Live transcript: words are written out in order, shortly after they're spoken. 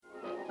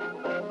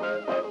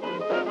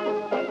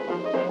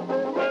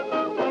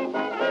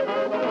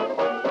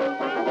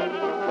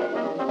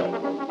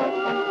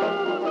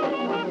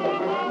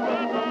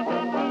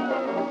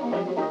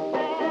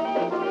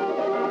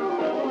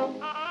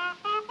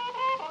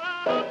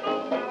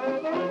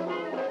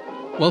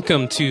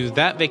Welcome to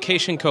That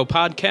Vacation Co.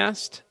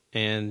 podcast,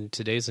 and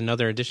today's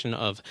another edition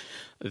of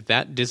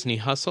That Disney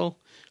Hustle,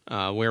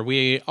 where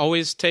we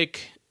always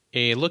take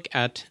a look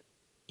at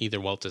either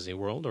Walt Disney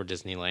World or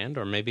Disneyland,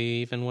 or maybe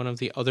even one of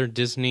the other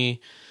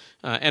Disney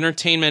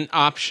entertainment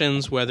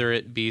options, whether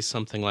it be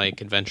something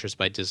like Adventures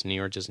by Disney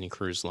or Disney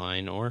Cruise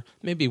Line, or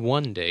maybe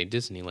one day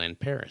Disneyland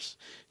Paris.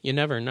 You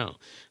never know.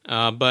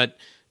 But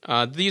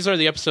these are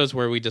the episodes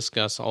where we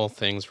discuss all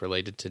things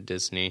related to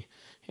Disney.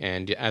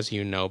 And as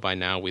you know by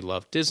now, we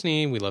love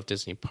Disney, we love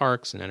Disney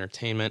parks and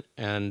entertainment,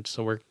 and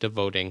so we're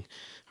devoting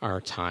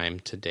our time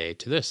today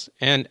to this.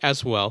 And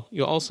as well,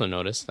 you'll also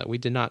notice that we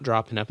did not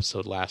drop an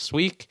episode last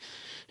week.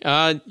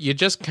 You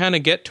just kind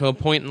of get to a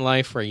point in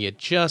life where you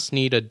just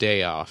need a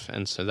day off,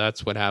 and so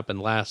that's what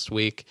happened last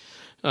week.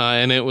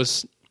 And it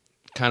was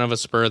kind of a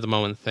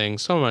spur-of-the-moment thing,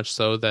 so much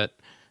so that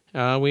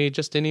we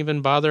just didn't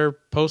even bother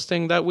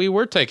posting that we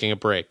were taking a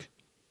break.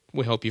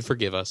 We hope you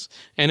forgive us.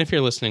 And if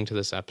you're listening to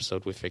this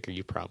episode, we figure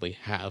you probably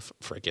have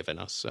forgiven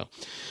us. So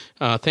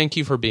thank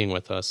you for being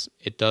with us.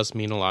 It does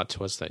mean a lot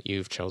to us that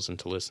you've chosen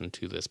to listen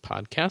to this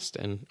podcast,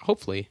 and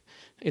hopefully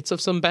it's of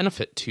some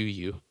benefit to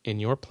you in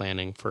your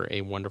planning for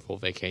a wonderful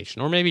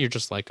vacation. Or maybe you're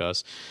just like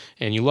us,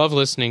 and you love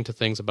listening to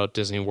things about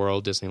Disney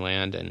World,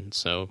 Disneyland, and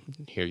so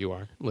here you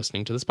are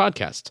listening to this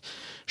podcast.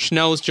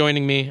 Chanel is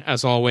joining me,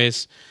 as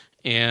always,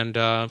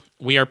 and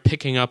we are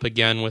picking up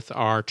again with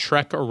our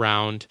trek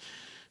around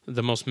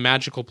the most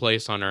magical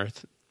place on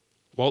earth,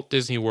 Walt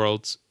Disney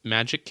World's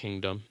Magic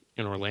Kingdom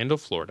in Orlando,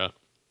 Florida.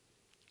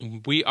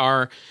 We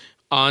are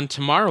on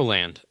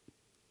Tomorrowland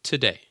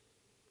today,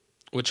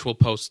 which we'll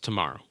post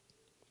tomorrow,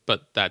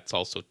 but that's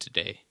also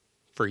today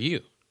for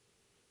you.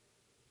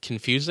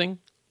 Confusing?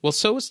 Well,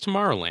 so is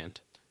Tomorrowland,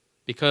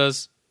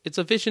 because it's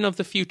a vision of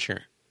the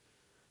future,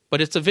 but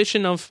it's a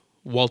vision of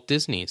Walt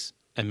Disney's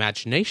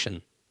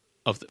imagination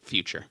of the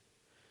future.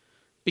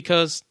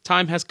 Because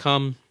time has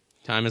come,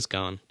 time has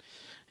gone,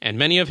 and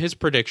many of his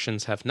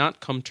predictions have not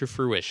come to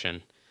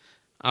fruition.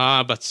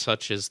 But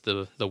such is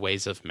the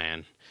ways of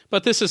man.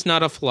 But this is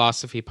not a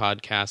philosophy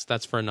podcast.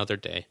 That's for another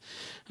day.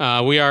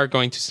 We are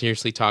going to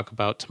seriously talk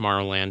about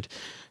Tomorrowland,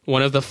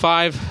 one of the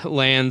 5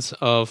 lands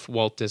of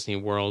Walt Disney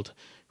World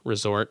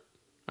Resort.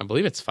 I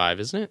believe it's 5,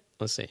 isn't it?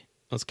 Let's see.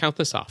 Let's count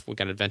this off. We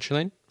got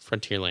Adventureland,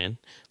 Frontierland,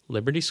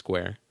 Liberty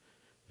Square,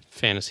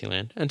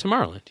 Fantasyland, and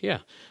Tomorrowland, yeah.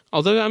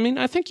 Although, I mean,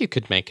 I think you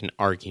could make an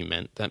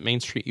argument that Main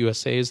Street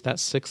USA is that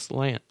 6th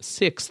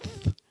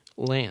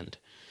land.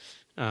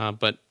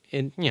 But,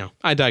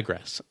 I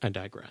digress.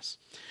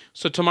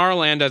 So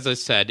Tomorrowland, as I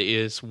said,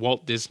 is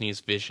Walt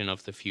Disney's vision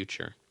of the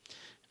future.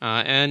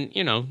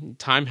 And,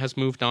 time has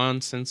moved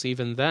on since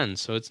even then,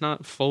 so it's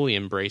not fully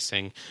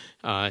embracing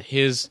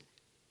his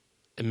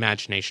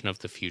imagination of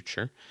the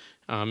future.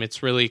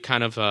 It's really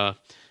kind of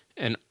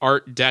an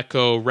Art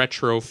Deco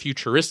retro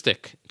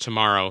futuristic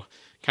tomorrow.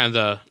 Kind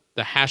of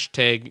the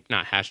hashtag,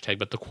 not hashtag,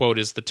 but the quote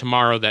is the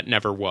tomorrow that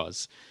never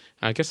was.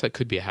 I guess that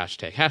could be a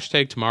hashtag.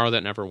 Hashtag tomorrow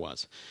that never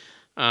was.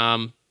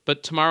 But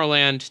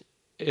Tomorrowland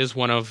is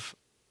one of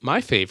my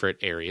favorite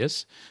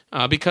areas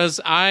because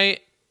I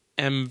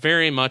am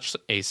very much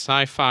a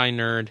sci-fi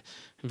nerd,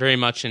 very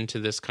much into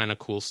this kind of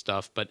cool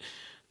stuff. But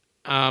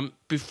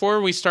before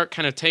we start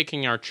kind of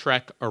taking our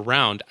trek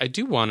around, I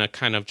do want to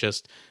kind of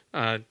just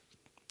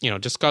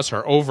discuss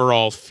our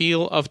overall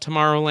feel of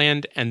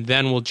Tomorrowland, and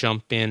then we'll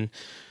jump in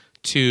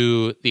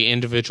to the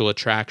individual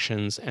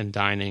attractions and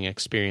dining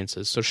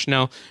experiences. So,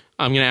 Chanel,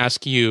 I'm going to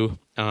ask you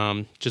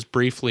just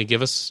briefly,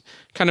 give us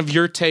kind of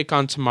your take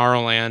on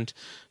Tomorrowland,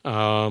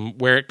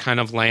 where it kind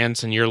of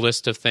lands in your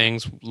list of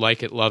things,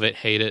 like it, love it,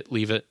 hate it,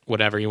 leave it,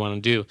 whatever you want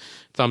to do,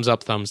 thumbs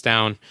up, thumbs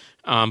down.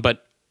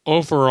 But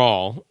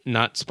overall,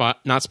 not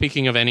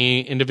speaking of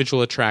any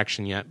individual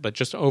attraction yet, but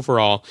just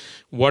overall,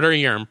 what are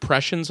your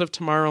impressions of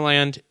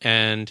Tomorrowland?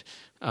 And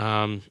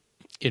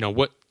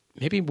what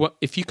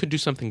if you could do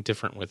something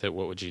different with it,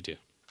 what would you do?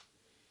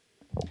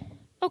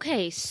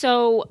 Okay,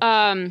 so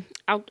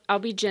I'll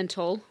be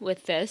gentle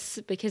with this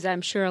because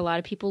I'm sure a lot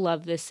of people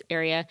love this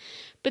area,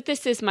 but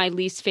this is my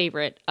least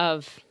favorite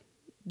of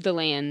the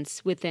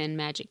lands within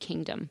Magic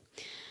Kingdom.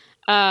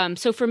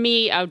 So for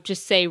me, I'll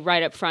just say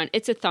right up front,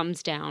 it's a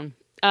thumbs down.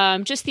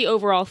 Just the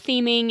overall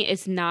theming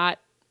is not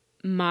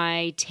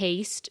my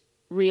taste,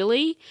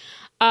 really.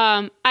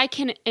 I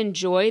can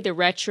enjoy the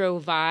retro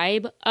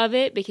vibe of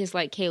it because,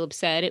 like Caleb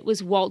said, it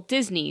was Walt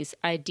Disney's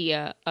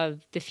idea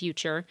of the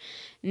future.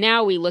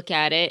 Now we look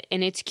at it,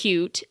 and it's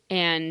cute,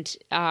 and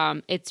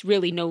it's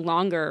really no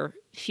longer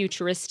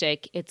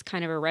futuristic. It's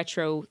kind of a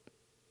retro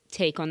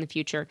take on the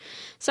future.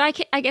 So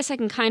I guess I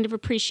can kind of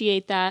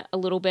appreciate that a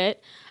little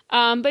bit.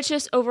 But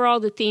just overall,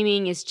 the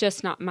theming is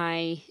just not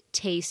my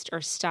taste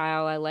or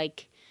style.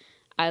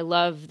 I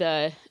love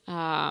the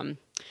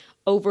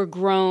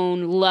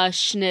overgrown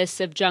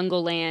lushness of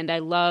Jungle Land. I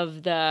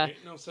love the...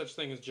 Ain't no such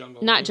thing as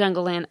Jungle Not Land.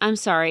 Jungle Land. I'm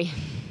sorry.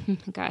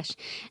 Gosh.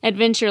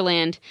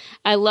 Adventureland.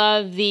 I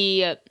love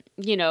the...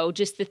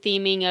 just the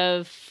theming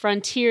of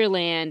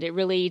Frontierland. It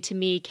really, to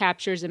me,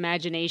 captures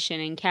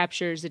imagination and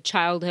captures the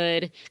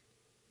childhood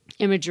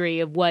imagery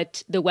of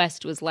what the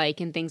West was like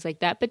and things like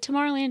that. But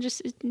Tomorrowland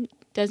just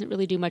doesn't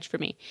really do much for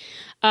me.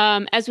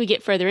 As we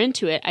get further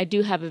into it, I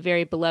do have a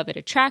very beloved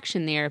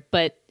attraction there,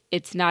 but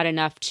it's not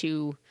enough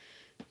to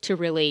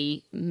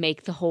really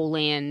make the whole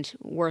land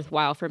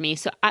worthwhile for me.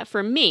 So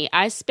for me,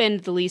 I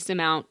spend the least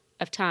amount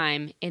of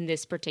time in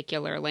this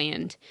particular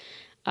land,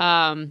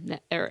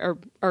 or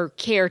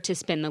care to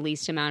spend the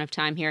least amount of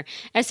time here.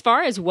 As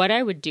far as what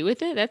I would do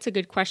with it, that's a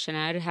good question.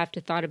 I'd have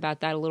to thought about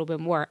that a little bit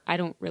more. I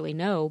don't really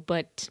know,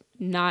 but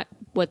not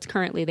what's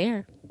currently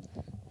there.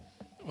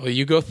 Well,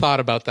 you go thought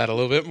about that a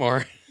little bit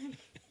more.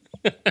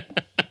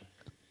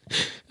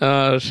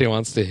 She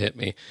wants to hit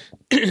me.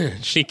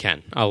 She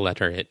can. I'll let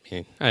her hit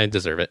me. I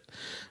deserve it.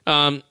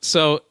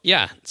 So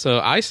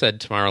I said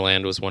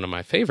Tomorrowland was one of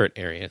my favorite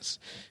areas.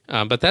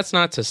 But that's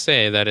not to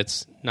say that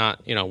it's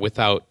not,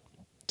 without,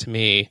 to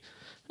me,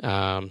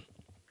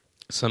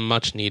 some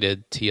much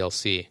needed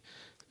TLC.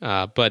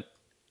 But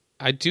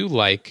I do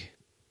like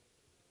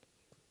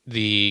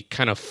the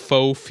kind of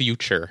faux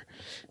future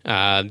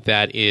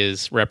that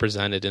is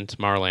represented in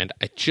Tomorrowland.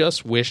 I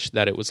just wish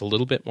that it was a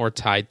little bit more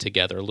tied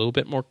together, a little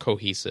bit more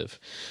cohesive.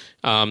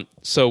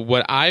 So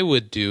what I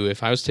would do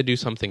if I was to do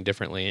something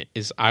differently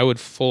is I would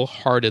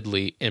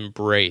full-heartedly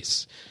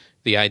embrace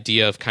the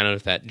idea of kind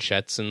of that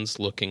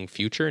Jetsons-looking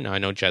future. Now, I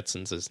know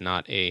Jetsons is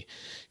not a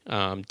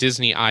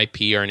Disney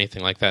IP or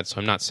anything like that, so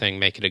I'm not saying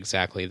make it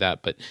exactly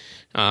that. But,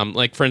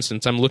 like, for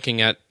instance, I'm looking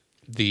at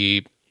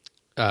the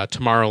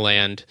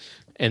Tomorrowland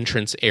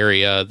entrance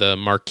area, the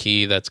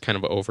marquee that's kind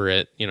of over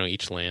it.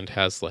 Each land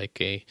has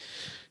like a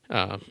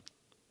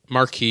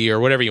marquee or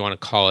whatever you want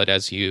to call it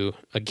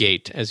a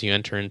gate as you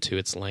enter into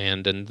its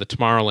land. And the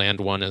Tomorrowland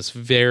one is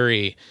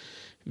very,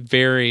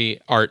 very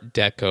Art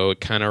Deco.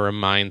 It kind of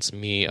reminds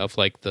me of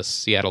like the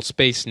Seattle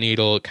Space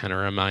Needle. It kind of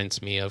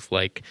reminds me of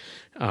like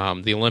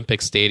the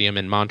Olympic Stadium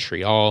in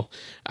Montreal.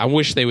 I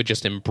wish they would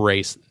just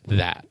embrace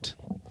that.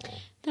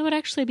 That would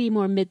actually be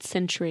more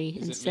mid-century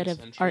instead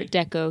of Art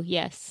Deco,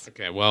 yes.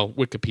 Okay, well,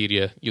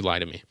 Wikipedia, you lie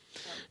to me.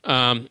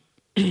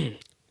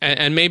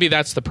 And maybe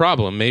that's the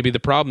problem. Maybe the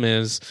problem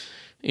is,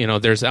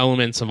 there's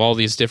elements of all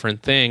these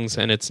different things,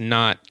 and it's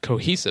not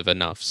cohesive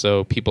enough.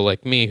 So people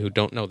like me who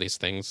don't know these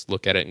things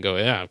look at it and go,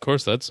 yeah, of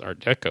course, that's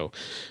Art Deco.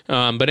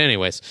 But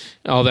anyways,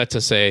 all that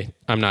to say,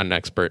 I'm not an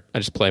expert. I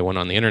just play one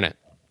on the internet.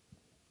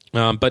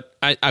 But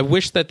I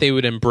wish that they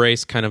would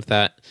embrace kind of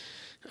that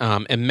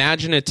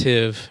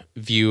imaginative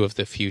view of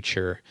the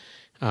future.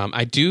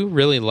 I do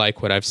really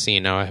like what I've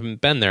seen. Now, I haven't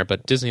been there,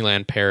 but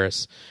Disneyland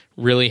Paris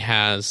really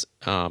has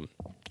kind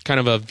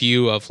of a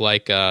view of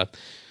like an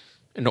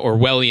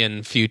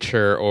Orwellian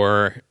future,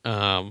 or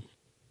kind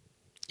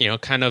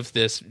of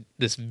this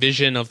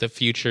vision of the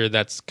future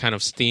that's kind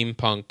of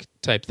steampunk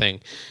type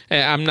thing.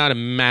 I'm not a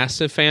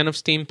massive fan of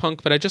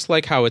steampunk, but I just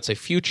like how it's a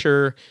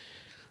future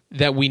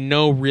that we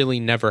know really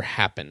never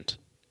happened.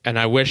 And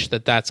I wish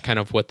that that's kind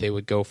of what they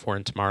would go for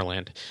in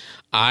Tomorrowland.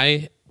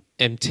 I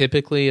am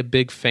typically a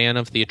big fan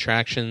of the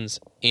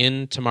attractions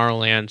in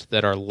Tomorrowland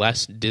that are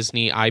less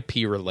Disney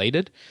IP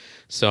related.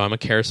 So I'm a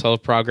Carousel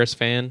of Progress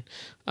fan.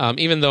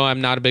 Even though I'm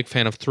not a big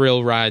fan of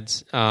thrill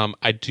rides,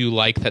 I do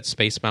like that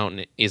Space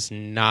Mountain is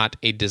not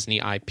a Disney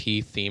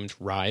IP themed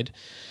ride.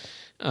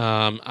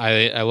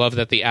 I love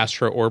that the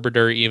Astro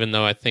Orbiter, even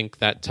though I think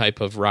that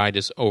type of ride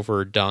is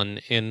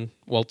overdone in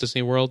Walt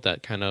Disney World,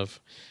 that kind of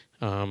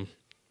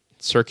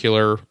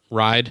circular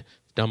ride,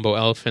 Dumbo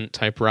elephant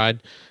type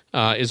ride,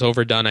 is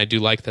overdone. I do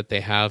like that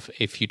they have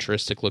a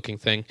futuristic looking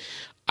thing.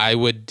 I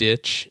would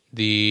ditch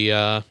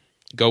the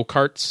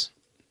go-karts.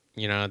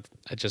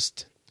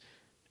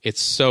 It's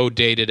so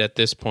dated at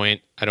this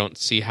point. I don't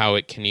see how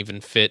it can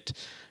even fit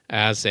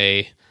as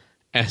a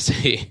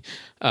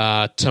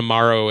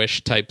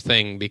tomorrow-ish type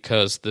thing,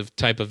 because the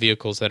type of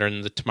vehicles that are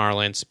in the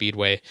Tomorrowland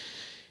Speedway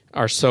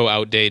are so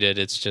outdated,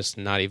 it's just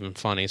not even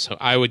funny. So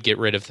I would get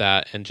rid of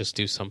that and just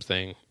do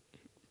something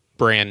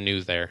brand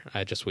new there.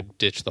 I just would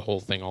ditch the whole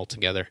thing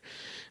altogether.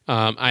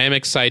 I am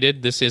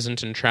excited. This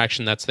isn't an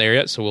attraction that's there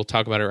yet, so we'll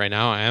talk about it right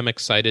now. I am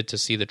excited to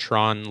see the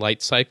Tron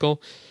Light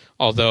Cycle,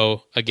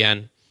 although,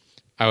 again,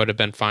 I would have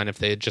been fine if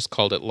they had just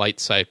called it Light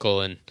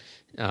Cycle and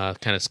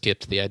kind of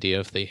skipped the idea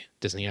of the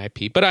Disney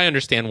IP. But I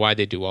understand why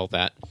they do all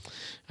that.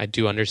 I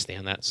do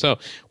understand that. So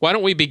why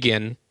don't we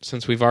begin,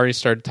 since we've already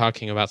started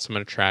talking about some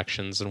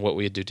attractions and what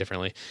we would do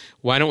differently,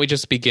 why don't we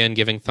just begin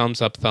giving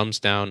thumbs up, thumbs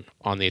down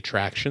on the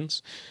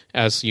attractions?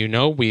 As you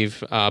know,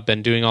 we've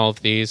been doing all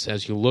of these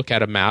as you look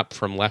at a map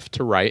from left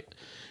to right.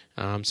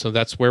 So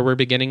that's where we're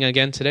beginning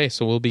again today.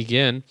 So we'll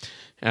begin,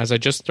 as I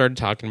just started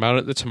talking about,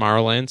 at the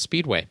Tomorrowland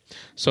Speedway.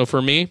 So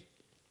for me,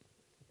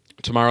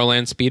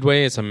 Tomorrowland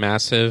Speedway is a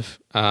massive,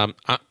 I'm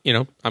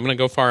going to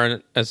go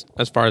far as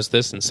far as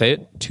this and say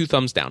it, 2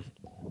 thumbs down.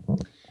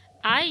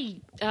 I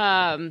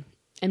am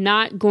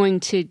not going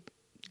to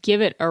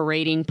give it a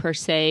rating per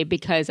se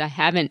because I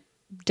haven't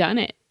done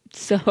it.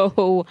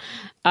 So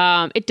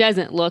it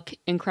doesn't look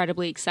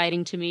incredibly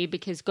exciting to me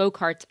because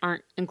go-karts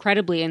aren't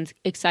incredibly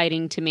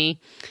exciting to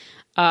me.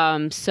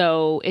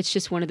 So it's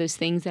just one of those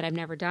things that I've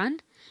never done.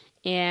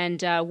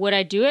 And would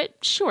I do it?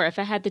 Sure. If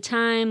I had the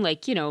time,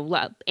 like,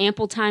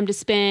 ample time to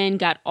spend,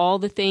 got all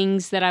the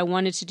things that I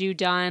wanted to do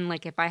done,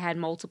 like if I had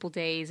multiple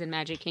days in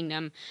Magic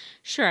Kingdom,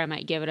 sure, I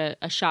might give it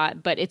a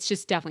shot. But it's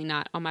just definitely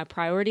not on my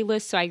priority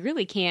list. So I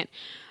really can't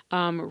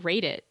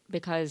rate it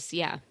because,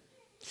 yeah.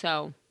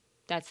 So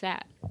that's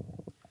that.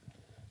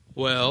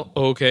 Well,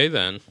 okay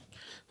then.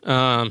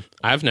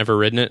 I've never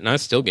ridden it, and I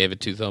still gave it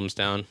 2 thumbs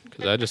down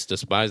because I just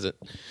despise it.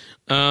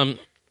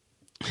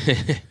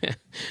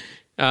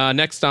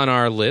 Next on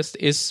our list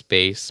is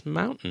Space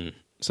Mountain.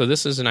 So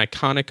this is an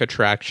iconic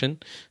attraction,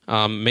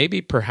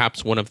 maybe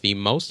perhaps one of the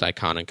most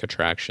iconic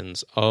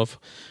attractions of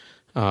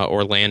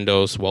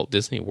Orlando's Walt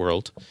Disney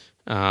World.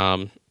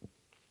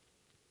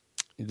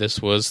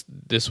 This was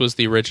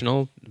the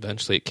original.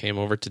 Eventually it came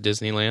over to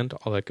Disneyland,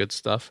 all that good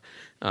stuff.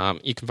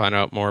 You can find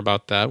out more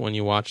about that when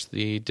you watch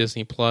the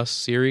Disney Plus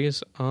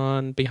series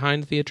on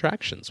Behind the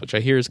Attractions, which I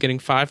hear is getting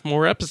 5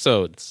 more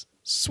episodes.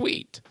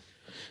 Sweet.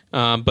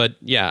 But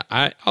yeah,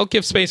 I'll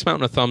give Space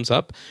Mountain a thumbs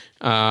up.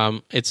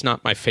 It's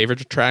not my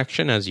favorite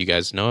attraction. As you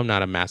guys know, I'm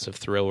not a massive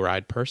thrill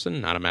ride person,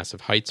 not a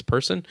massive heights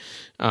person.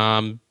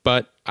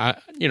 But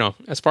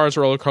as far as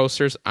roller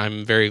coasters,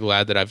 I'm very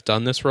glad that I've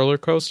done this roller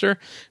coaster.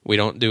 We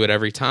don't do it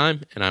every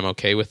time, and I'm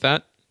okay with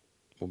that.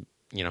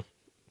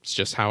 It's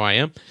just how I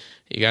am.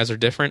 You guys are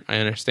different. I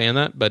understand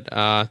that.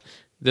 But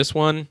this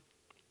one,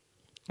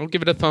 I'll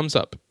give it a thumbs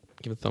up.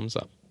 Give it a thumbs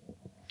up.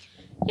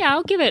 Yeah,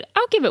 I'll give it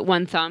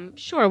 1 thumb.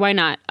 Sure, why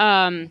not?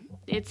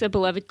 It's a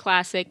beloved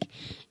classic,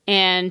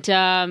 and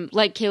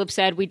like Caleb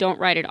said, we don't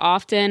ride it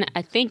often.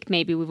 I think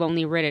maybe we've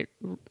only ridden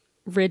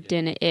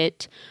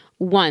it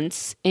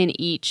once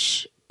in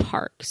each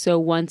park. So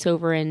once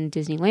over in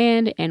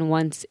Disneyland and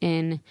once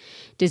in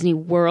Disney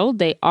World.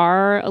 They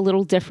are a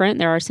little different.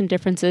 There are some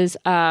differences.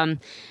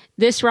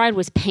 This ride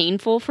was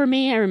painful for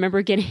me. I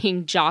remember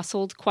getting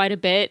jostled quite a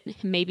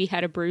bit, maybe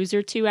had a bruise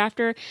or 2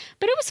 after,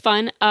 but it was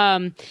fun.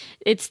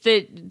 It's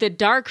the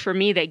dark for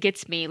me that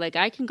gets me. Like,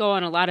 I can go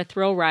on a lot of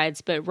thrill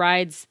rides, but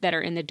rides that are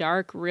in the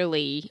dark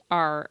really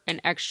are an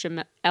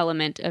extra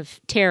element of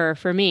terror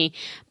for me.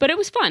 But it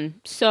was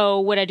fun. So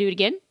would I do it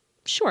again?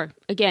 Sure.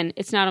 Again,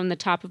 it's not on the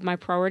top of my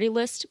priority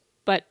list,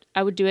 but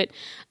I would do it.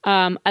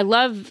 I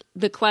love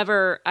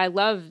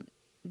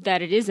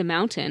that it is a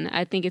mountain.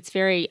 I think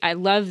I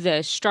love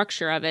the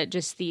structure of it,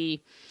 just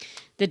the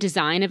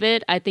design of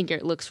it. I think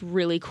it looks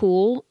really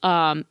cool.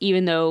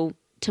 Even though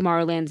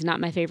Tomorrowland's not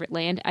my favorite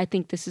land, I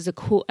think this is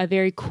a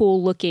very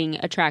cool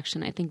looking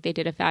attraction. I think they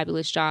did a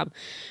fabulous job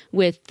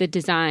with the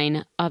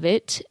design of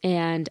it.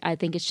 And I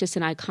think it's just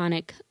an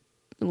iconic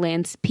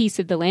piece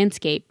of the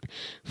landscape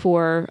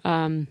for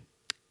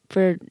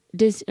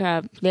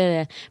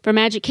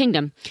Magic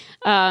Kingdom.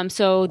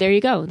 So there you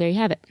go. There you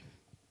have it.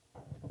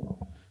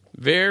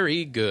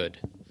 Very good.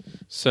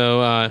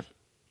 So,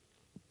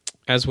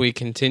 as we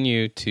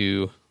continue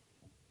to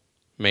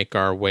make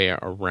our way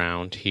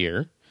around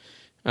here,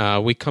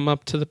 we come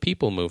up to the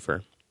People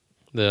Mover,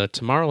 the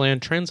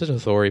Tomorrowland Transit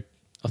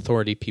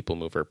Authority People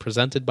Mover,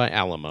 presented by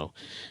Alamo.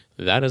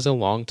 That is a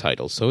long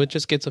title, so it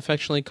just gets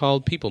affectionately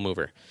called People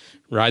Mover.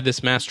 Ride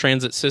this mass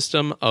transit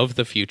system of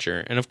the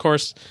future. And of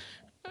course,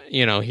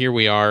 here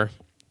we are,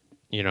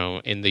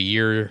 in the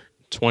year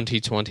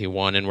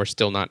 2021, and we're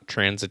still not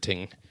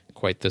transiting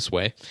quite this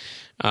way.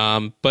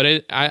 But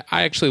I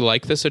actually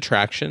like this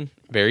attraction.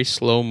 Very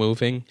slow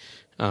moving.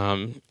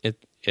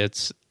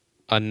 It's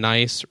a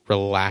nice,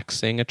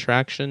 relaxing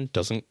attraction.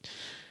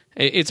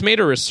 It's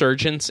made a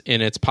resurgence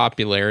in its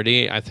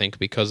popularity, I think,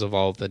 because of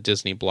all the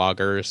Disney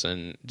bloggers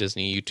and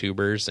Disney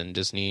YouTubers and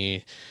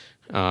Disney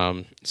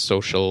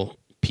social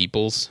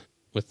peoples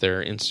with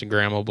their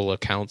Instagrammable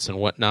accounts and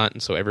whatnot,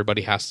 and so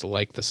everybody has to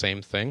like the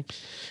same thing.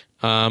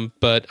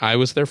 But I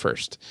was there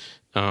first.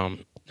 No,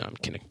 I'm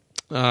kidding.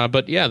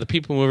 But yeah, the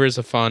People Mover is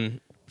a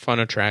fun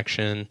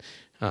attraction.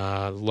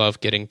 Love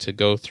getting to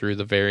go through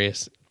the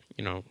various,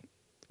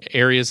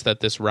 areas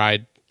that this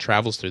ride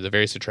travels through, the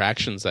various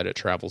attractions that it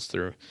travels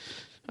through.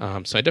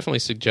 So I definitely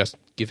suggest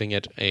giving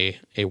it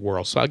a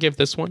whirl. So I'll give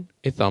this one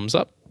a thumbs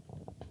up.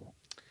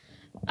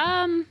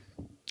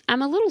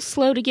 I'm a little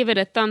slow to give it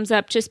a thumbs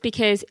up just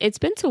because it's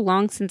been so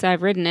long since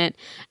I've ridden it.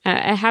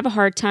 I have a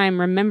hard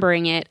time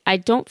remembering it. I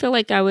don't feel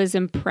like I was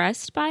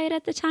impressed by it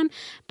at the time,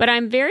 but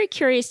I'm very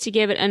curious to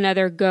give it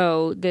another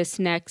go this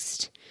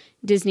next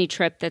Disney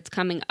trip that's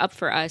coming up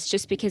for us,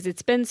 just because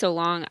it's been so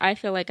long. I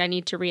feel like I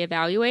need to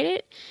reevaluate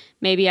it.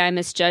 Maybe I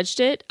misjudged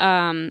it.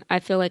 I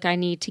feel like I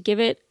need to give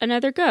it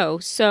another go.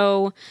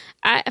 So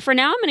for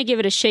now, I'm going to give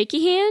it a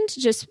shaky hand.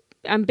 Just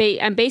I'm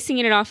basing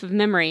it off of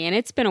memory, and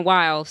it's been a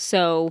while,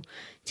 so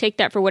take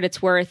that for what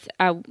it's worth.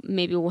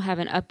 Maybe we'll have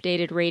an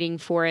updated rating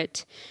for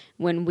it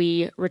when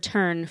we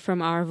return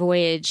from our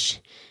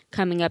voyage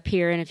coming up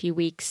here in a few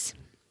weeks.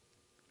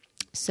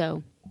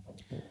 So,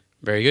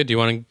 very good. Do you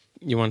want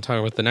to talk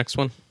about the next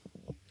one?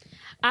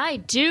 I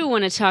do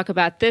want to talk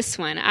about this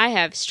one. I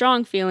have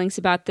strong feelings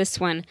about this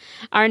one.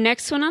 Our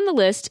next one on the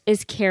list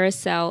is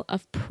Carousel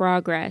of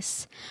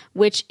Progress,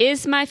 which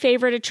is my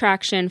favorite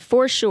attraction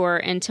for sure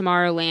in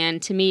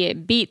Tomorrowland. To me,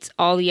 it beats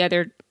all the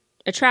other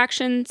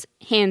attractions,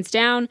 hands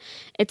down.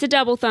 It's a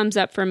double thumbs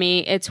up for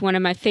me. It's one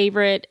of my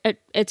favorite.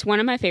 It's one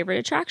of my favorite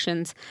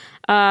attractions.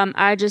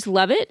 I just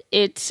love it.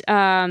 It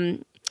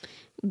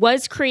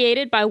was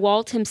created by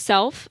Walt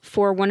himself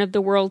for one of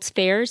the World's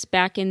Fairs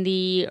back in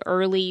the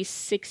early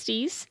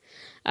 60s.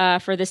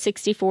 For the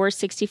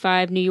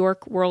 64-65 New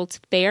York World's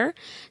Fair.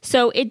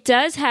 So it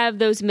does have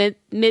those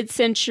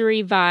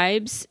mid-century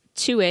vibes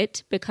to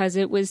it because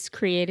it was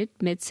created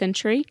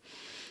mid-century.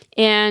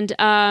 And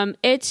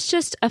it's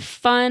just a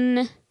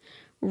fun,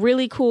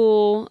 really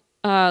cool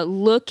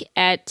look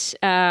at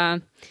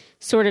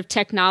sort of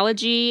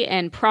technology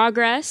and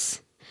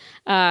progress,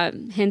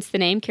 hence the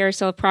name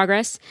Carousel of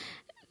Progress,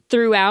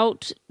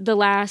 throughout the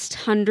last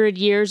 100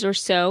 years or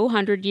so,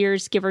 100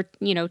 years, give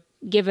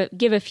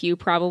a few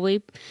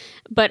probably,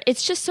 but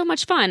it's just so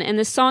much fun. And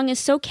the song is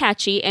so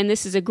catchy, and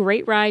this is a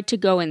great ride to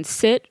go and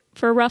sit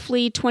for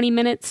roughly 20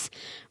 minutes,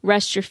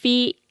 rest your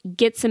feet,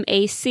 get some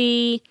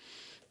AC.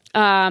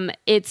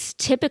 It's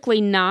typically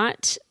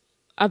not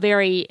a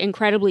very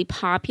incredibly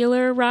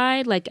popular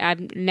ride. Like,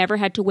 I've never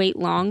had to wait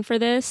long for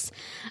this.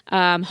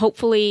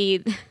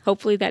 Hopefully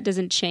that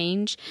doesn't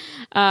change.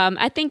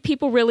 I think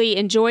people really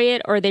enjoy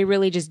it, or they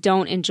really just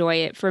don't enjoy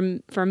it.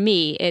 For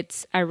me,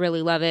 I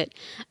really love it.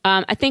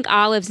 I think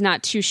Olive's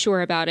not too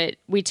sure about it.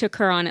 We took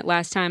her on it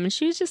last time, and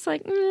she was just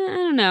like, I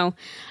don't know.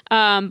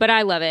 But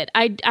I love it.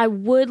 I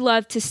would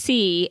love to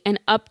see an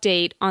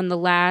update on the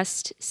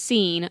last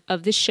scene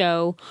of the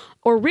show,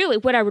 or really,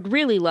 what I would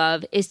really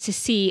love is to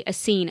see a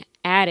scene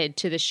added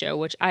to the show,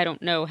 which I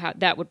don't know how.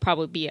 That would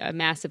probably be a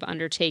massive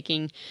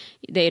undertaking.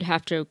 They'd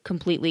have to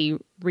completely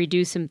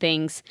redo some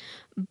things.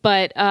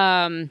 But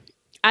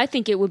I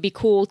think it would be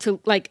cool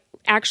to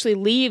actually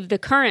leave the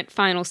current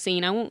final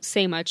scene. I won't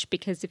say much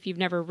because if you've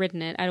never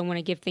ridden it, I don't want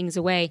to give things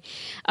away.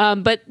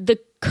 But the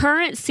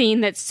current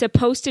scene that's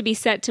supposed to be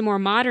set to more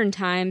modern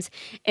times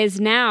is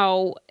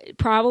now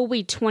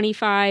probably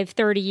 25,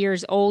 30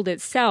 years old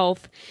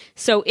itself.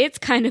 So it's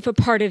kind of a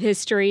part of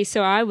history.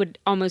 So I would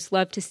almost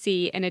love to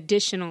see an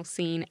additional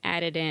scene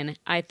added in.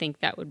 I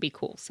think that would be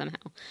cool somehow.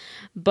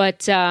 But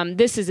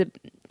this is,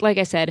 like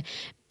I said,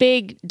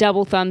 big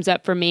double thumbs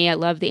up for me. I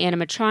love the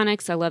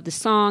animatronics. I love the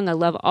song. I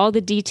love all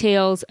the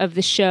details of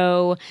the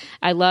show.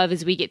 I love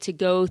as we get to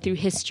go through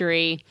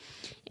history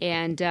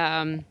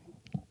and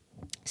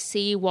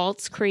see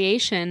Walt's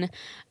creation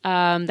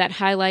that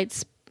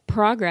highlights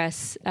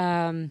progress,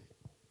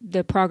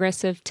 the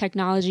progress of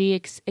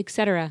technology,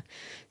 etc.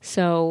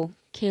 So,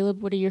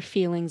 Caleb, what are your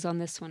feelings on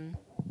this one?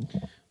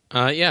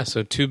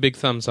 So 2 big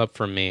thumbs up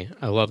from me.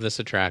 I love this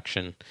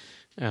attraction.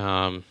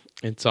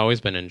 It's always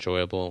been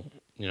enjoyable,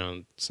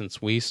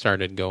 since we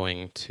started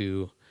going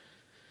to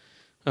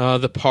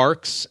the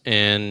parks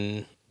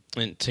and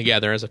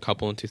together as a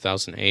couple in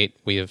 2008.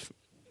 We have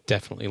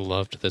definitely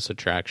loved this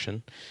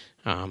attraction.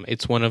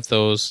 It's one of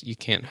those you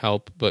can't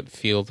help but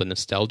feel the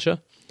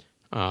nostalgia.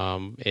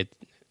 It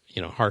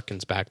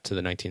harkens back to the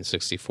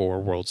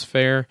 1964 World's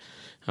Fair.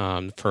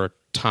 For a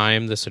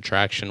time, this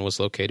attraction was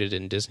located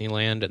in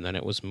Disneyland, and then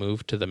it was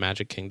moved to the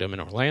Magic Kingdom in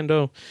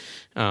Orlando.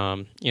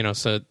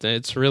 So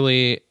it's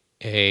really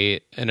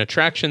an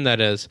attraction that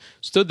has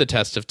stood the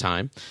test of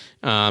time.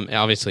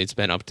 Obviously, it's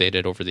been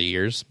updated over the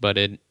years, but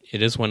it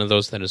is one of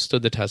those that has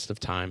stood the test of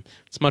time.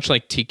 It's much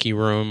like Tiki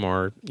Room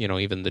or,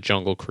 even the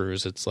Jungle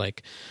Cruise. It's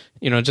like,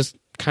 just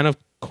kind of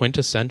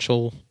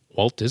quintessential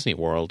Walt Disney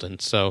World.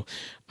 And so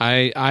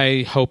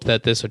I hope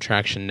that this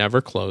attraction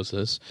never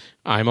closes.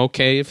 I'm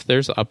okay if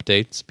there's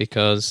updates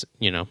because,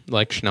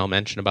 like Chanel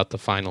mentioned about the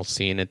final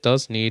scene, it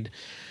does need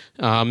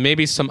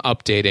maybe some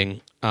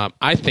updating.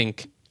 I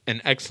think an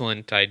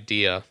excellent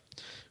idea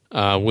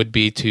would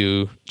be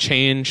to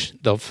change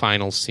the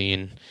final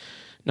scene,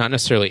 not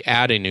necessarily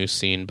add a new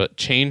scene, but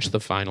change the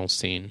final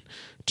scene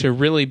to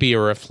really be a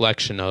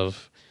reflection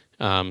of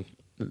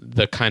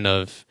the kind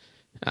of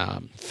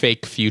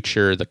fake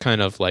future, the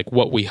kind of like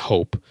what we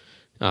hope.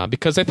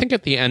 Because I think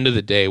at the end of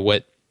the day,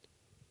 what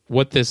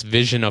this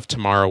vision of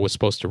tomorrow was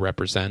supposed to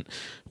represent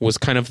was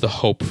kind of the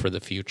hope for the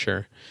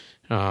future,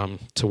 to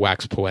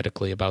wax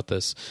poetically about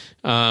this.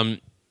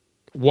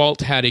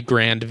 Walt had a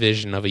grand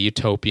vision of a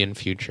utopian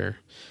future,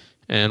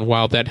 and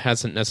while that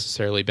hasn't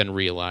necessarily been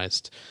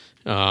realized,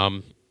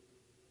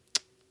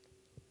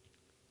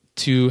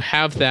 to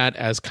have that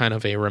as kind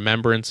of a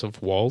remembrance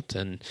of Walt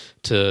and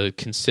to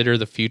consider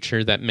the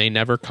future that may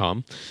never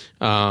come,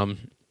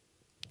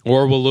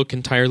 or will look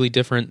entirely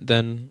different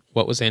than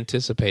what was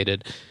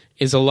anticipated,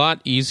 is a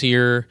lot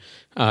easier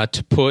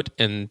to put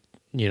and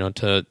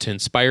to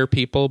inspire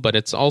people, but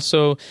it's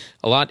also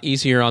a lot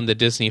easier on the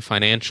Disney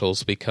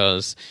financials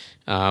because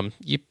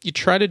you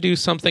try to do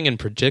something and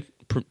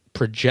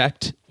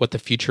project what the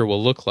future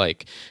will look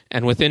like,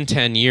 and within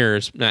 10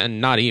 years, and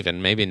not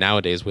even, maybe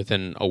nowadays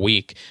within a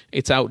week,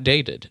 it's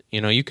outdated.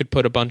 You could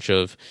put a bunch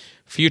of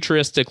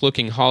futuristic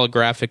looking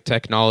holographic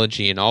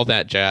technology and all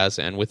that jazz,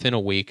 and within a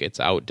week it's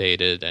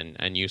outdated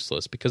and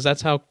useless because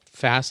that's how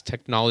fast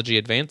technology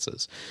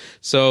advances.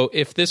 So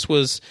if this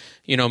was,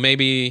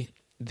 maybe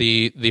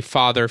the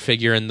father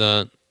figure in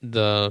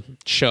the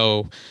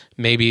show,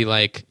 maybe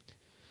like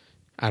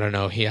I don't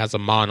know, he has a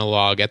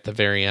monologue at the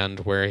very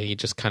end where he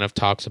just kind of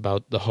talks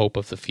about the hope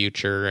of the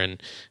future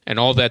and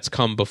all that's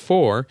come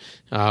before,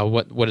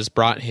 what has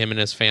brought him and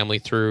his family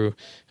through,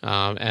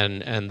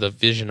 and the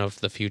vision of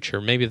the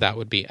future. Maybe that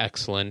would be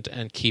excellent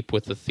and keep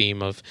with the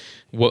theme of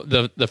what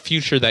the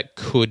future that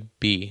could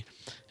be.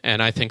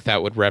 And I think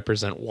that would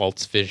represent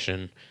Walt's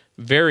vision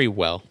very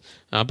well.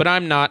 But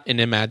I'm not an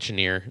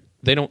Imagineer.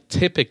 They don't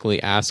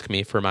typically ask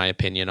me for my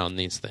opinion on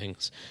these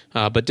things.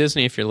 But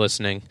Disney, if you're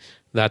listening,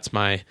 that's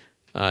my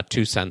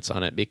 2 cents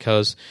on it,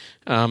 because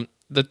the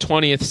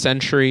 20th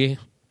century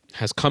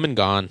has come and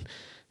gone,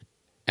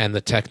 and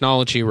the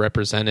technology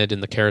represented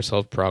in the Carousel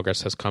of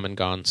Progress has come and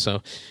gone.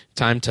 So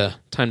time to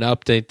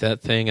update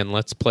that thing, and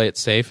let's play it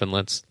safe, and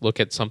let's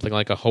look at something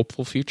like a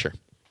hopeful future.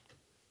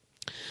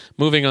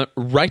 Moving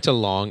right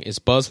along is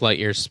Buzz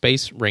Lightyear's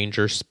Space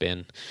Ranger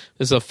Spin.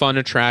 This is a fun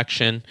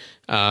attraction.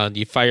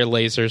 You fire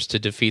lasers to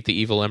defeat the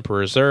evil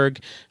Emperor Zurg,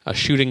 a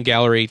shooting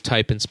gallery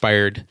type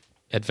inspired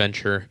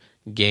adventure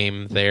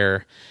game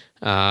there.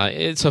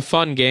 It's a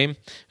fun game.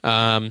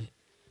 I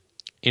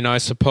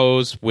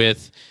suppose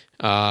with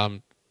Buzz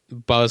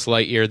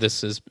Lightyear,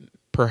 this is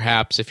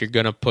perhaps, if you're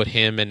going to put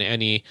him in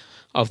any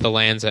of the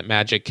lands at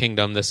Magic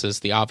Kingdom, this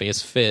is the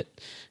obvious fit.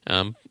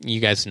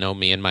 You guys know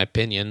me and my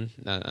opinion.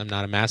 I'm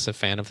not a massive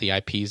fan of the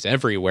IPs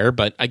everywhere,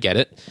 but I get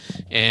it.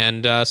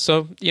 And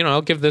so,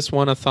 I'll give this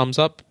one a thumbs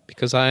up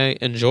because I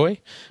enjoy.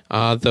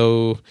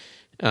 Though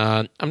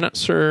I'm not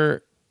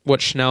sure what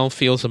Schnell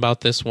feels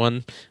about this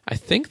one. I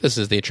think this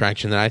is the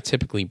attraction that I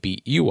typically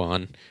beat you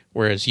on,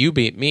 whereas you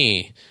beat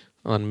me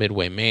on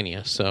Midway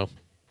Mania. So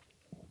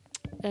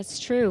that's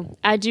true.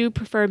 I do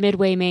prefer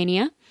Midway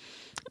Mania,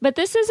 but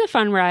this is a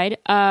fun ride.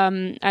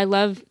 I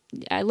love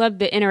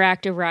the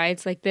interactive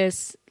rides like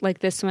this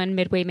one,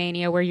 Midway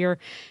Mania, where you're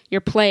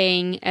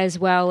playing as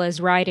well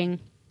as riding.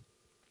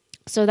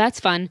 So that's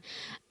fun.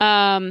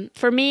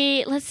 For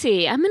me, let's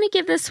see. I'm going to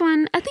give this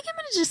one, I think I'm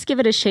going to just give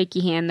it a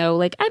shaky hand, though.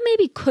 Like, I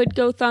maybe could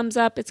go thumbs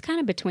up. It's kind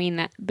of between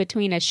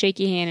a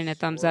shaky hand and a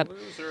thumbs up.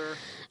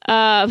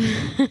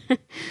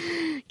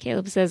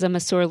 Caleb says I'm a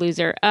sore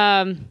loser.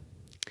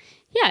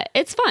 Yeah,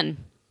 it's fun.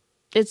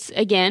 It's,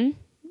 again,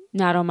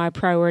 not on my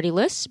priority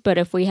list, but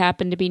if we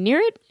happen to be near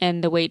it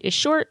and the wait is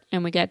short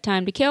and we got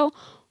time to kill,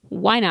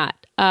 why not?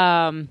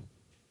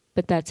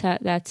 But that's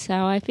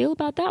how I feel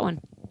about that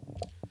one.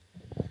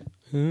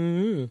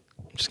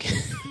 Just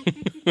kidding.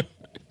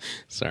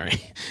 Sorry.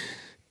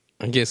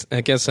 I guess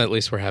at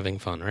least we're having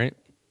fun, right?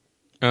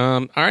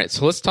 All right,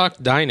 so let's talk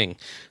dining.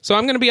 So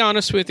I'm going to be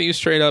honest with you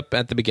straight up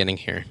at the beginning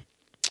here.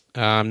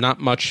 Not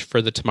much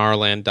for the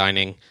Tomorrowland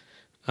dining.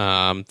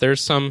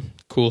 There's some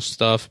cool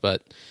stuff,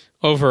 but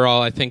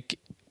overall, I think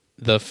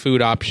the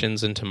food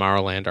options in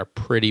Tomorrowland are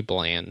pretty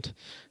bland.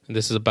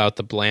 This is about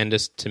the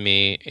blandest to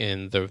me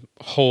in the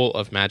whole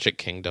of Magic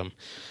Kingdom.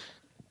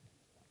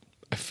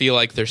 I feel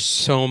like there's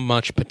so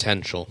much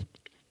potential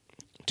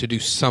to do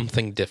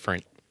something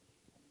different,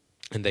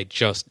 and they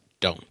just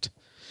don't.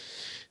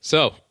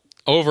 So,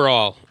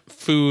 overall,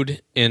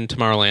 food in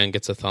Tomorrowland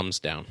gets a thumbs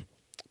down.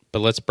 But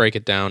let's break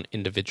it down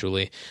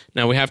individually.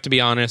 Now, we have to be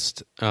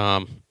honest,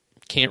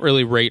 can't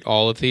really rate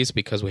all of these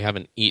because we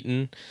haven't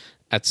eaten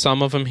at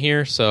some of them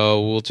here, so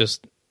we'll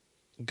just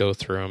go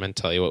through them and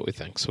tell you what we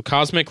think. So,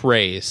 Cosmic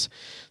Rays,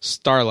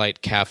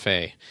 Starlight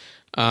Cafe.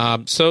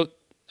 So,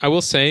 I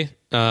will say,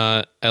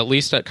 at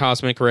least at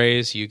Cosmic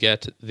Rays, you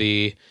get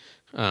the,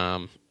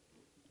 I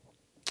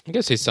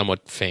guess he's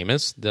somewhat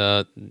famous,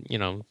 the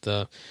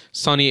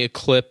Sunny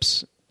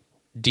Eclipse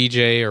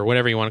DJ, or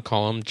whatever you want to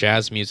call him,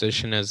 jazz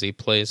musician, as he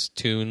plays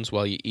tunes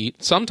while you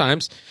eat.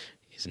 Sometimes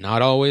he's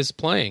not always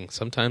playing.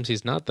 Sometimes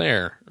he's not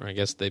there. Or I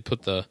guess they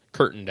put the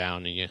curtain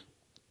down and you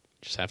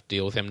just have to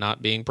deal with him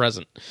not being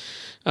present.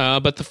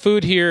 But the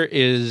food here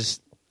is,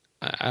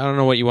 I don't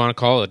know what you want to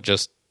call it,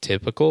 just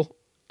typical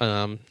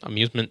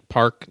amusement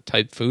park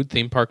type food,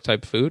 theme park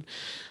type food.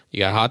 You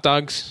got hot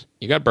dogs,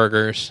 you got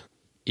burgers,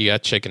 you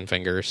got chicken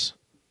fingers.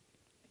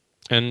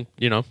 And,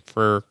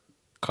 for a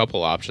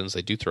couple options,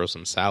 they do throw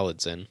some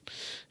salads in.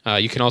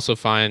 You can also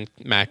find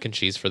mac and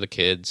cheese for the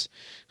kids,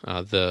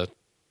 the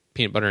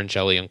peanut butter and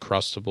jelly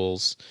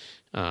Uncrustables,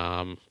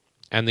 and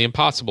the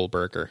Impossible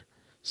Burger.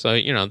 So,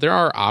 there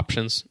are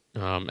options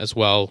as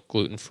well,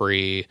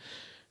 gluten-free,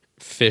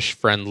 fish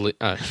and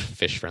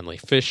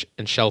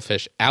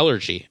shellfish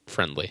allergy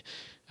friendly.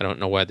 I don't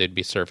know why they'd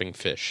be serving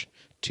fish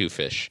to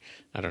fish.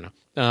 I don't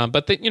know.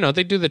 But they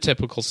do the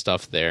typical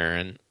stuff there,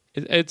 and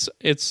it's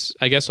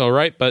I guess all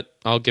right, but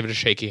I'll give it a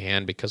shaky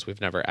hand because we've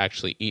never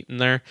actually eaten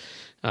there.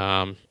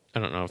 I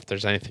don't know if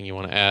there's anything you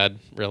want to add,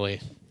 really.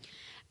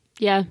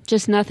 Yeah,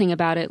 just nothing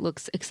about it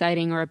looks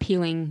exciting or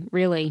appealing,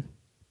 really.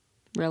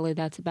 Really,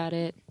 that's about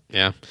it.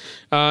 Yeah.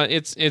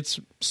 It's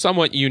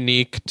somewhat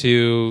unique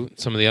to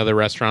some of the other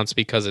restaurants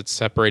because it's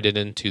separated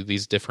into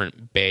these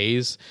different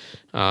bays,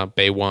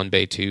 Bay 1,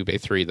 Bay 2, Bay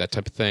 3, that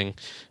type of thing.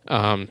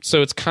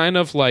 So it's kind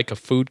of like a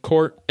food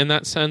court in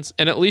that sense,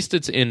 and at least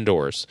it's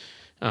indoors.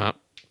 So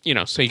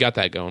you got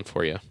that going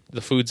for you.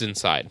 The food's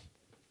inside.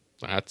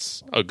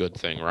 That's a good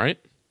thing, right?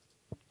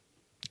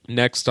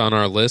 Next on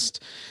our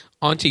list,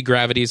 Auntie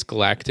Gravity's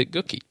Galactic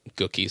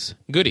Goodies.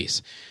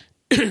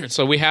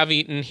 So we have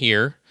eaten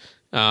here,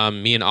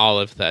 me and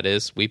Olive, that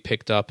is. We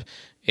picked up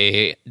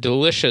a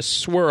delicious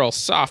swirl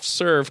soft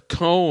serve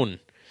cone.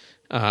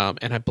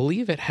 And I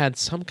believe it had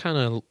some kind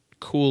of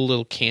cool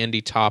little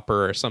candy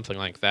topper or something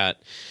like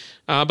that.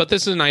 But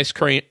this is an ice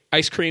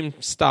cream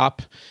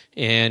stop,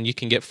 and you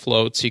can get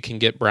floats, you can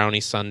get brownie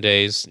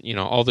sundaes,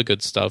 all the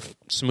good stuff.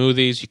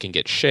 Smoothies, you can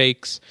get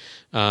shakes.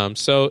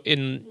 So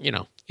in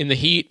the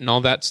heat and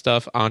all that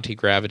stuff, Auntie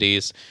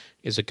Gravity's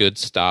is a good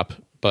stop.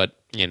 But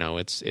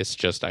it's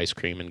just ice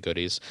cream and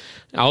goodies.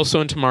 Also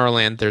in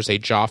Tomorrowland, there's a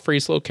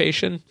Joffrey's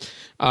location.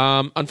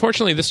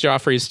 Unfortunately, this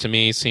Joffrey's to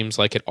me seems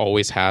like it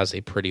always has a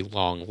pretty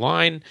long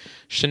line.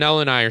 Chanel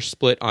and I are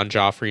split on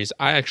Joffrey's.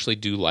 I actually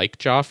do like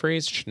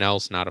Joffrey's.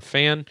 Chanel's not a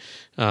fan,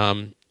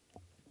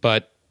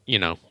 but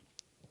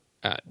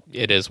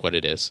it is what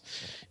it is.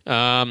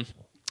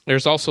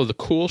 There's also the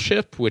Cool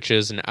Ship, which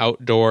is an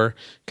outdoor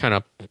kind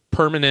of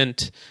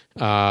permanent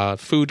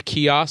food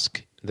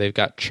kiosk. They've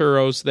got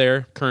churros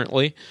there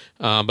currently,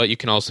 but you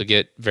can also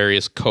get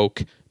various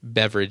Coke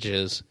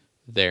beverages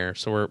there.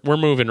 So we're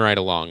moving right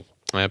along.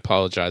 I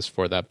apologize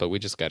for that, but we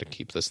just got to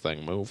keep this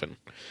thing moving.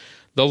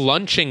 The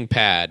Lunching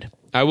Pad.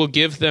 I will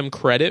give them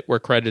credit where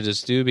credit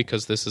is due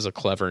because this is a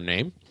clever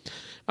name.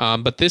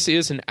 But this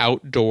is an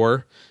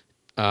outdoor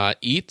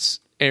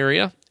eats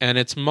area, and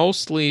it's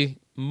mostly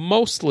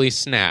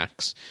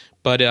snacks.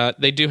 But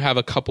they do have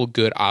a couple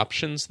good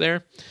options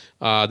there.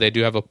 They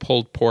do have a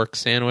pulled pork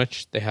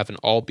sandwich. They have an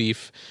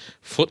all-beef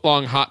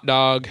foot-long hot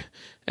dog,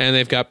 and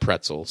they've got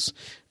pretzels,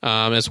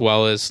 as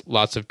well as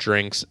lots of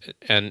drinks.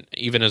 And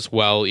even though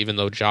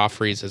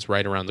Joffrey's is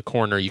right around the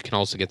corner, you can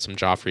also get some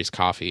Joffrey's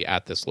coffee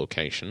at this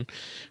location.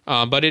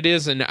 But it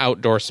is an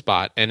outdoor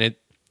spot, and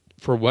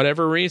for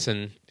whatever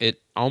reason,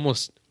 it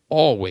almost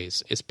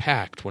always is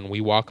packed when we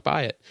walk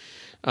by it.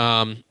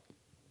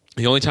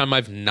 The only time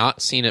I've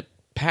not seen it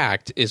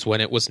packed is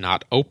when it was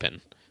not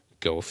open.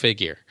 Go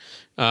figure.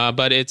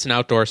 But it's an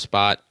outdoor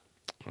spot.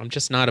 I'm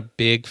just not a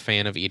big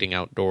fan of eating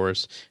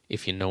outdoors,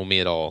 if you know me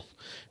at all.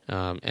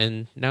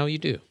 And now you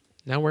do.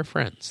 Now we're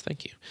friends.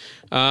 Thank you.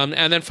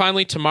 And then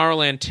finally,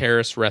 Tomorrowland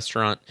Terrace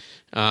Restaurant.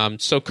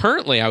 So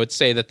currently, I would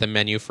say that the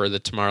menu for the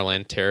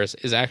Tomorrowland Terrace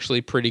is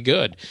actually pretty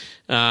good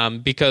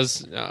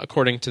because,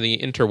 according to the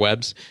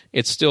interwebs,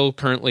 it's still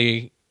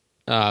currently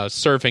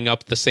serving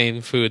up the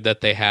same food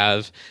that they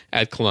have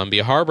at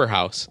Columbia Harbor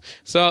House.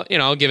 So,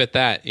 I'll give it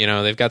that.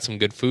 They've got some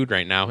good food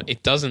right now.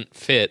 It doesn't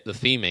fit the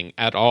theming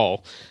at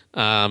all.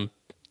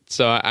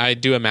 So I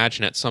do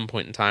imagine at some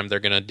point in time they're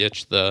going to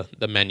ditch the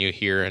menu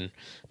here and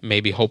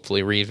maybe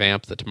hopefully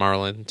revamp the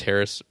Tomorrowland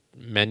Terrace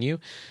menu.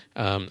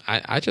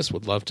 I just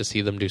would love to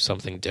see them do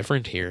something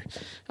different here.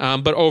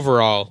 But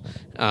overall,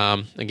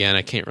 again,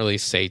 I can't really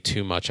say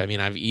too much. I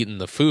mean, I've eaten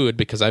the food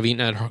because I've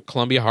eaten at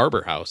Columbia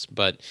Harbor House,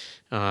 but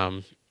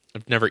I've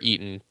never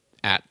eaten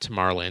at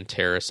Tomorrowland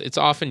Terrace. It's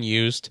often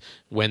used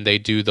when they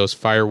do those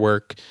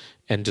firework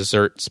and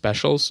dessert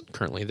specials.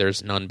 Currently,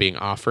 there's none being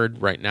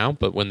offered right now,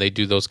 but when they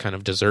do those kind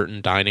of dessert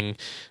and dining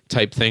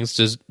type things,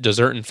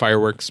 dessert and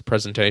fireworks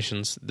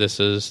presentations, this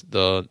is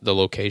the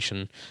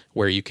location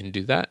where you can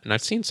do that. And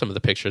I've seen some of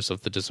the pictures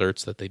of the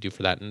desserts that they do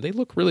for that, and they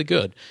look really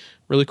good.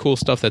 Really cool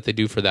stuff that they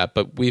do for that,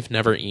 but we've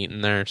never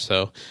eaten there.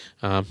 So,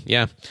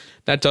 yeah,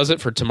 that does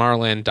it for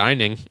Tomorrowland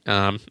Dining.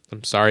 I'm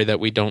sorry that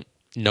we don't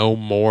know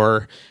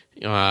more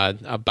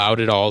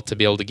about it all to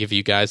be able to give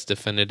you guys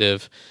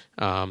definitive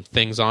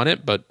things on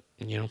it, but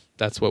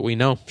that's what we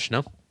know.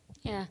 Chanel?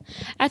 Yeah.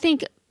 I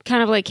think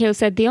kind of like Caleb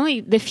said,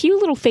 the few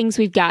little things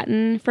we've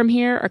gotten from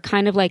here are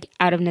kind of like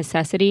out of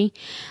necessity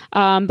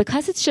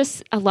because it's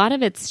just, a lot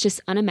of it's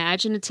just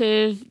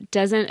unimaginative,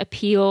 doesn't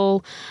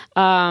appeal.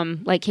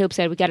 Like Caleb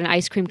said, we got an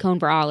ice cream cone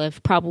for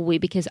Olive, probably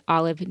because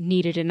Olive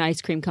needed an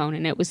ice cream cone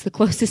and it was the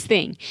closest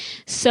thing.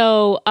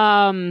 So,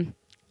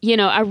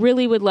 I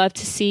really would love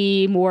to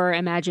see more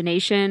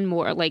imagination,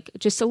 more like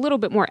just a little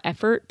bit more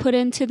effort put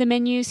into the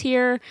menus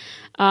here.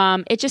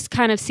 It just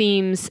kind of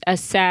seems a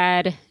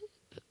sad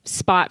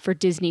spot for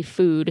Disney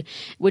food,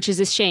 which is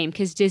a shame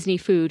because Disney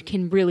food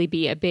can really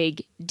be a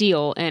big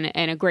deal and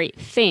a great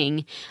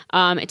thing.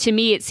 To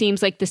me, it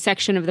seems like the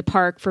section of the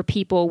park for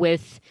people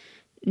with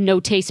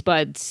no taste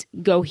buds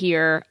go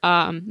here.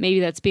 Maybe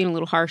that's being a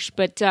little harsh,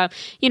 but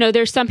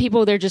there's some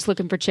people, they're just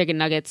looking for chicken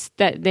nuggets,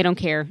 that they don't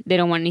care. They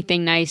don't want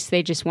anything nice.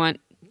 They just want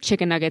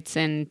chicken nuggets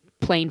and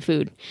plain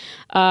food.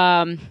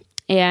 I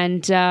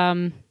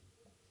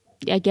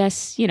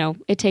guess,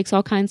 it takes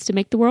all kinds to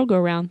make the world go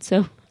round.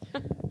 So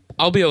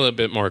I'll be a little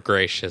bit more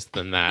gracious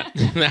than that.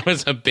 That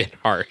was a bit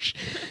harsh.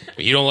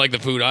 You don't like the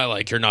food I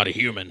like, you're not a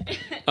human.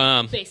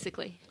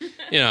 Basically.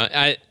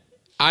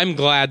 I'm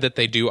glad that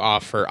they do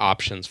offer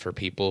options for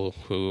people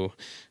who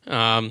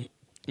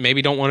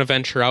maybe don't want to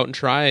venture out and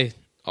try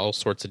all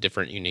sorts of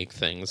different unique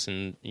things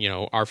and,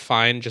 are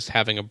fine just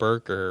having a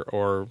burger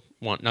or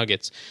want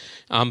nuggets.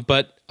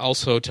 But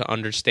also to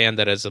understand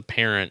that as a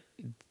parent,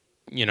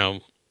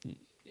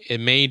 it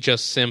may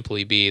just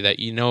simply be that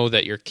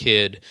that your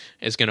kid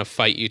is going to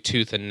fight you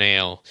tooth and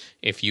nail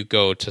if you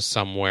go to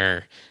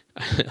somewhere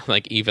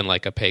like even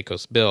like a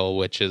Pecos Bill,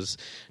 which is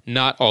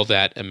not all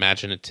that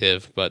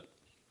imaginative, but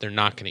they're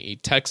not going to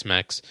eat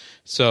Tex-Mex.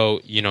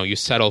 So, you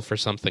settle for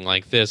something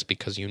like this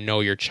because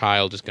your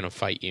child is going to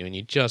fight you and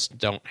you just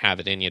don't have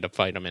it in you to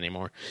fight them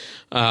anymore.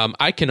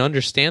 I can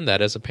understand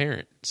that as a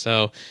parent.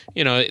 So,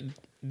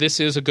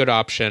 this is a good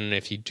option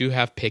if you do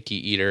have picky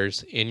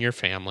eaters in your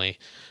family,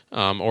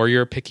 or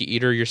you're a picky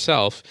eater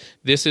yourself.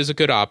 This is a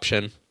good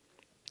option.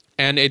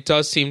 And it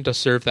does seem to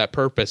serve that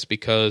purpose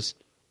because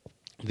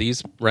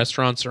these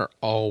restaurants are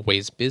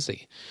always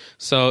busy.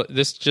 So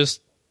this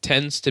just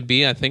tends to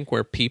be, I think,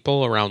 where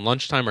people around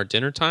lunchtime or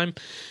dinner time,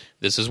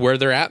 this is where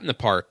they're at in the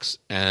parks.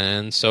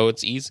 And so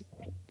it's easy.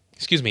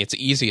 It's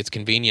easy, it's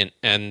convenient,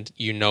 and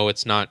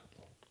it's not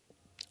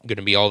going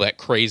to be all that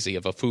crazy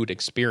of a food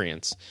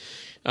experience.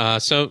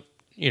 So,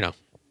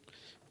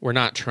 we're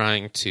not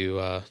trying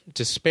to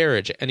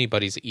disparage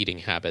anybody's eating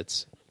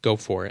habits. Go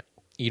for it.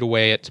 Eat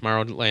away at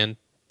Tomorrowland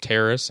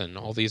Terrace and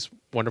all these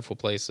wonderful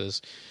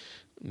places.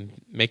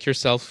 Make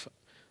yourself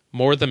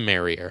more the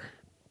merrier.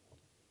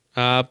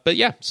 But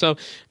yeah, so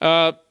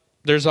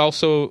there's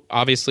also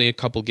obviously a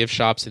couple gift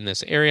shops in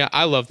this area.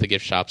 I love the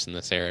gift shops in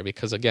this area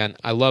because, again,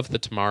 I love the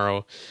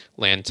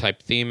Tomorrowland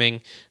type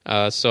theming.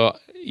 So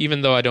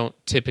even though I don't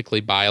typically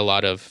buy a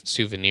lot of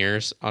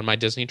souvenirs on my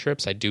Disney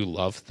trips, I do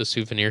love the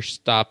souvenir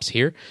stops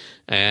here.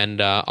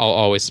 And I'll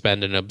always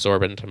spend an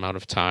absorbent amount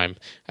of time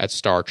at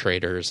Star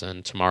Traders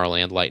and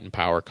Tomorrowland Light and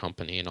Power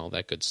Company and all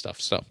that good stuff.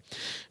 So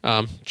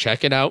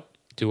check it out.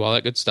 Do all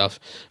that good stuff.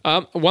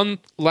 One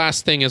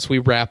last thing as we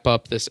wrap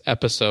up this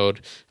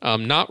episode,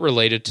 not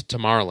related to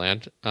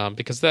Tomorrowland,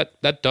 because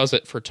that does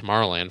it for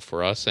Tomorrowland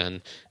for us.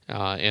 And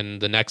in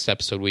the next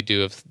episode we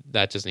do of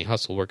That Disney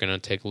Hustle, we're going to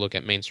take a look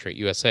at Main Street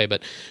USA.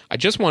 But I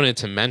just wanted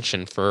to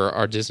mention for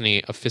our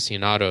Disney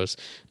aficionados,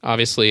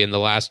 obviously in the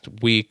last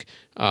week,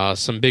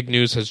 some big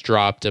news has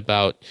dropped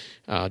about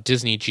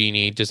Disney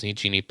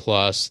Genie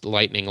Plus,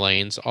 Lightning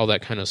Lanes, all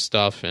that kind of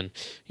stuff. And,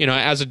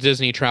 as a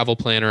Disney travel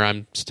planner,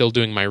 I'm still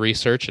doing my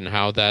research and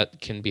how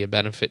that can be a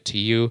benefit to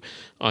you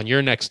on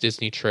your next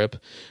Disney trip.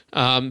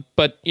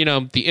 But,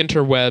 the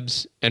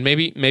interwebs, and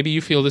maybe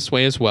you feel this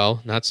way as well,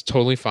 and that's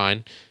totally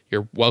fine.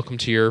 You're welcome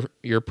to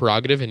your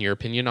prerogative and your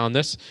opinion on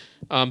this.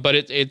 But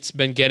it's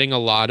been getting a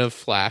lot of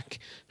flack.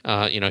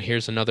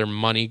 Here's another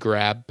money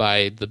grab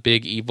by the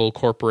big evil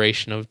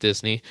corporation of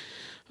Disney.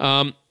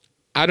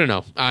 I don't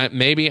know.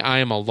 Maybe I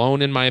am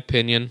alone in my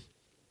opinion.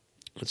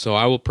 So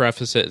I will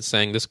preface it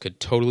saying this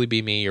could totally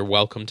be me. You're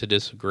welcome to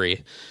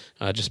disagree.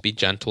 Just be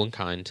gentle and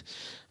kind.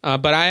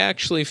 But I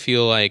actually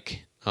feel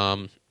like,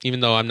 even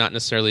though I'm not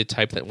necessarily the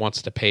type that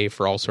wants to pay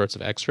for all sorts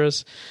of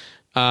extras,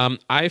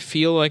 I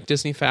feel like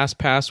Disney Fast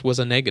Pass was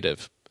a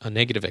negative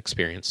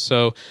experience.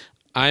 So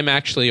I'm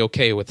actually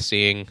okay with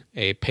seeing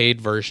a paid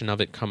version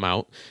of it come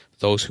out.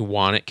 Those who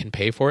want it can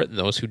pay for it, and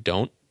those who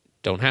don't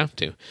have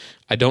to.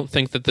 I don't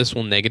think that this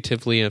will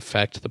negatively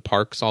affect the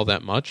parks all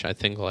that much. I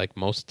think like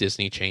most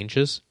Disney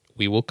changes,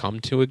 we will come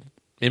to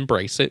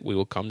embrace it. We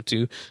will come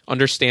to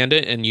understand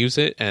it and use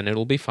it, and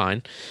it'll be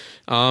fine.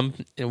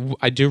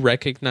 I do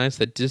recognize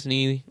that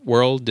Disney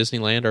World,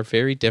 Disneyland are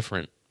very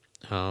different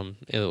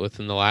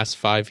within the last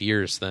 5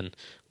 years than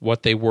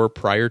what they were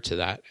prior to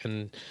that.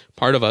 And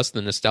part of us,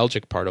 the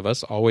nostalgic part of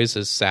us, always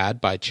is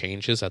sad by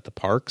changes at the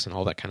parks and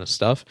all that kind of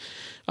stuff.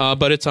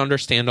 But it's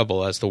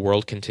understandable as the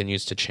world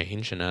continues to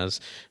change and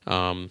as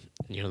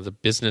the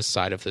business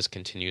side of this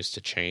continues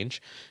to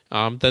change,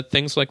 that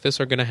things like this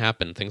are going to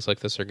happen. Things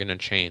like this are going to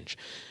change.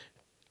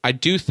 I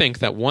do think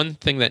that one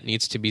thing that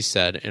needs to be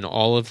said in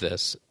all of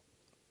this,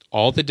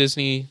 all the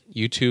Disney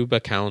YouTube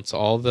accounts,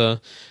 all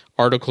the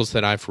articles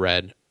that I've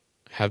read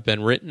have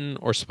been written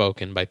or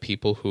spoken by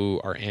people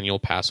who are annual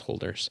pass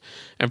holders.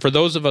 And for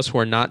those of us who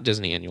are not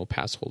Disney annual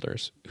pass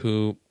holders,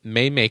 who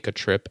may make a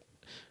trip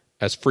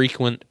as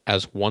frequent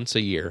as once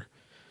a year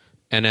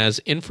and as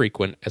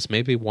infrequent as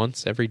maybe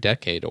once every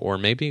decade or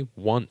maybe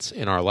once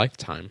in our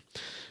lifetime,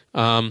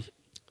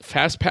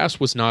 Fast Pass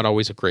was not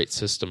always a great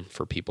system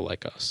for people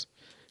like us.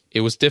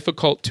 It was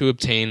difficult to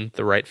obtain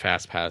the right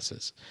Fast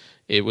Passes.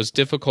 It was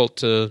difficult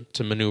to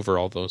maneuver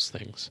all those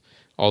things,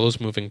 all those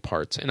moving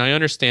parts. And I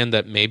understand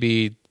that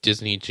maybe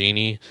Disney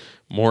Genie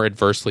more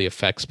adversely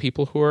affects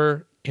people who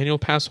are annual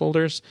pass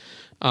holders.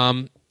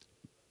 But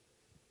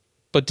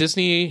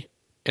Disney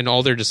and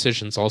all their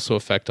decisions also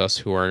affect us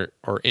who are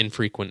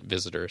infrequent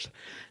visitors.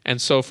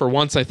 And so for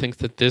once, I think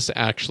that this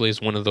actually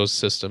is one of those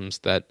systems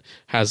that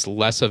has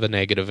less of a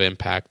negative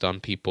impact on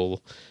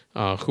people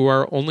who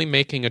are only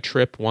making a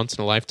trip once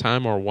in a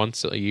lifetime or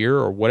once a year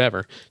or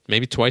whatever,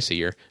 maybe twice a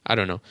year. I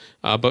don't know.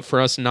 But for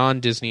us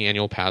non-Disney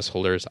annual pass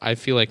holders, I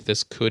feel like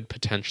this could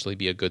potentially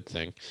be a good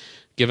thing,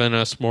 giving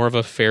us more of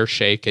a fair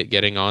shake at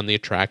getting on the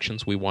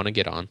attractions we want to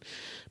get on.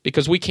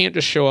 Because we can't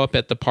just show up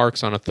at the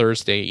parks on a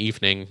Thursday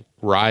evening,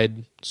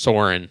 ride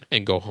Soarin',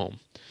 and go home.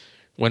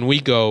 When we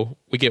go,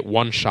 we get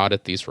one shot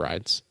at these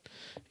rides.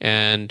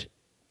 And,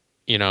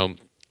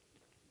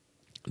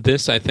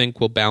 this, I think,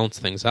 will balance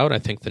things out. I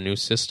think the new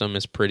system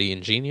is pretty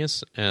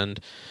ingenious. And,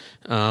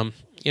 I'm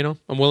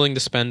willing to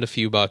spend a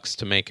few bucks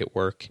to make it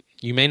work,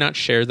 You may not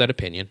share that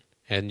opinion,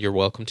 and you're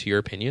welcome to your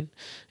opinion.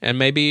 And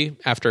maybe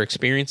after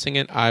experiencing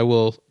it, I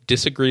will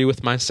disagree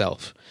with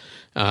myself.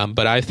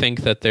 But I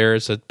think that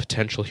there's a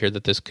potential here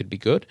that this could be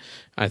good.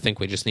 I think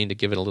we just need to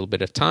give it a little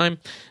bit of time.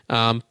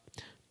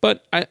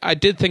 But I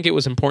did think it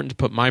was important to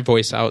put my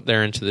voice out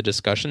there into the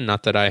discussion.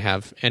 Not that I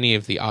have any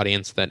of the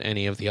audience that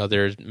any of the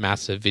other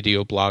massive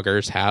video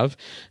bloggers have.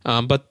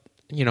 But,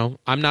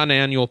 I'm not an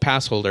annual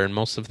pass holder, and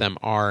most of them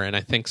are. And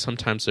I think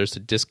sometimes there's a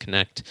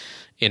disconnect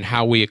in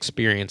how we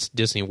experience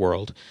Disney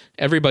World.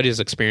 Everybody's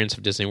experience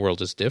of Disney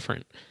World is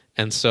different.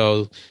 And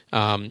so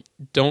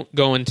don't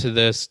go into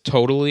this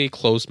totally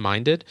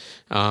closed-minded.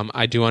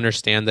 I do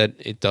understand that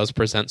it does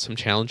present some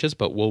challenges,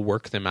 but we'll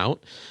work them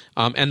out.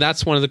 And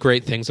that's one of the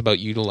great things about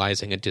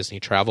utilizing a Disney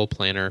travel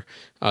planner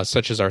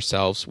such as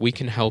ourselves. We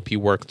can help you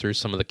work through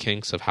some of the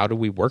kinks of how do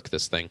we work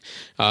this thing.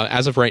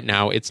 As of right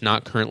now, it's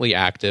not currently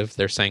active.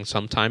 They're saying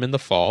sometime in the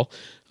fall.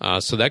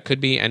 So that could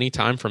be any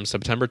time from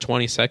September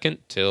 22nd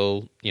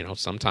till,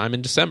 sometime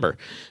in December.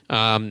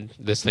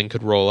 This thing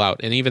could roll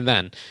out. And even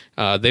then,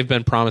 they've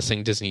been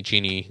promising Disney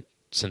Genie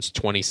since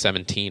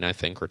 2017, I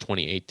think, or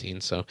 2018.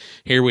 So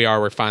here we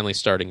are. We're finally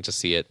starting to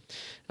see it.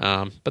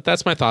 But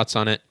that's my thoughts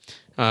on it.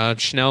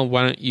 Chanel,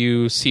 why don't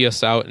you see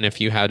us out? And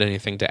if you had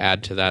anything to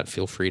add to that,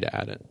 feel free to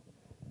add it.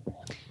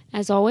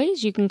 As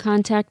always, you can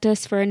contact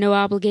us for a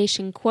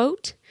no-obligation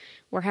quote.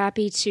 We're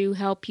happy to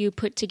help you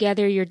put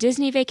together your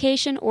Disney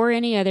vacation or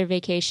any other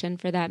vacation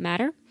for that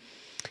matter.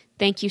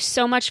 Thank you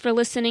so much for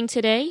listening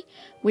today.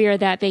 We are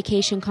That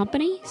Vacation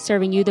Company,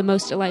 serving you the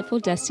most delightful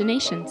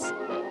destinations.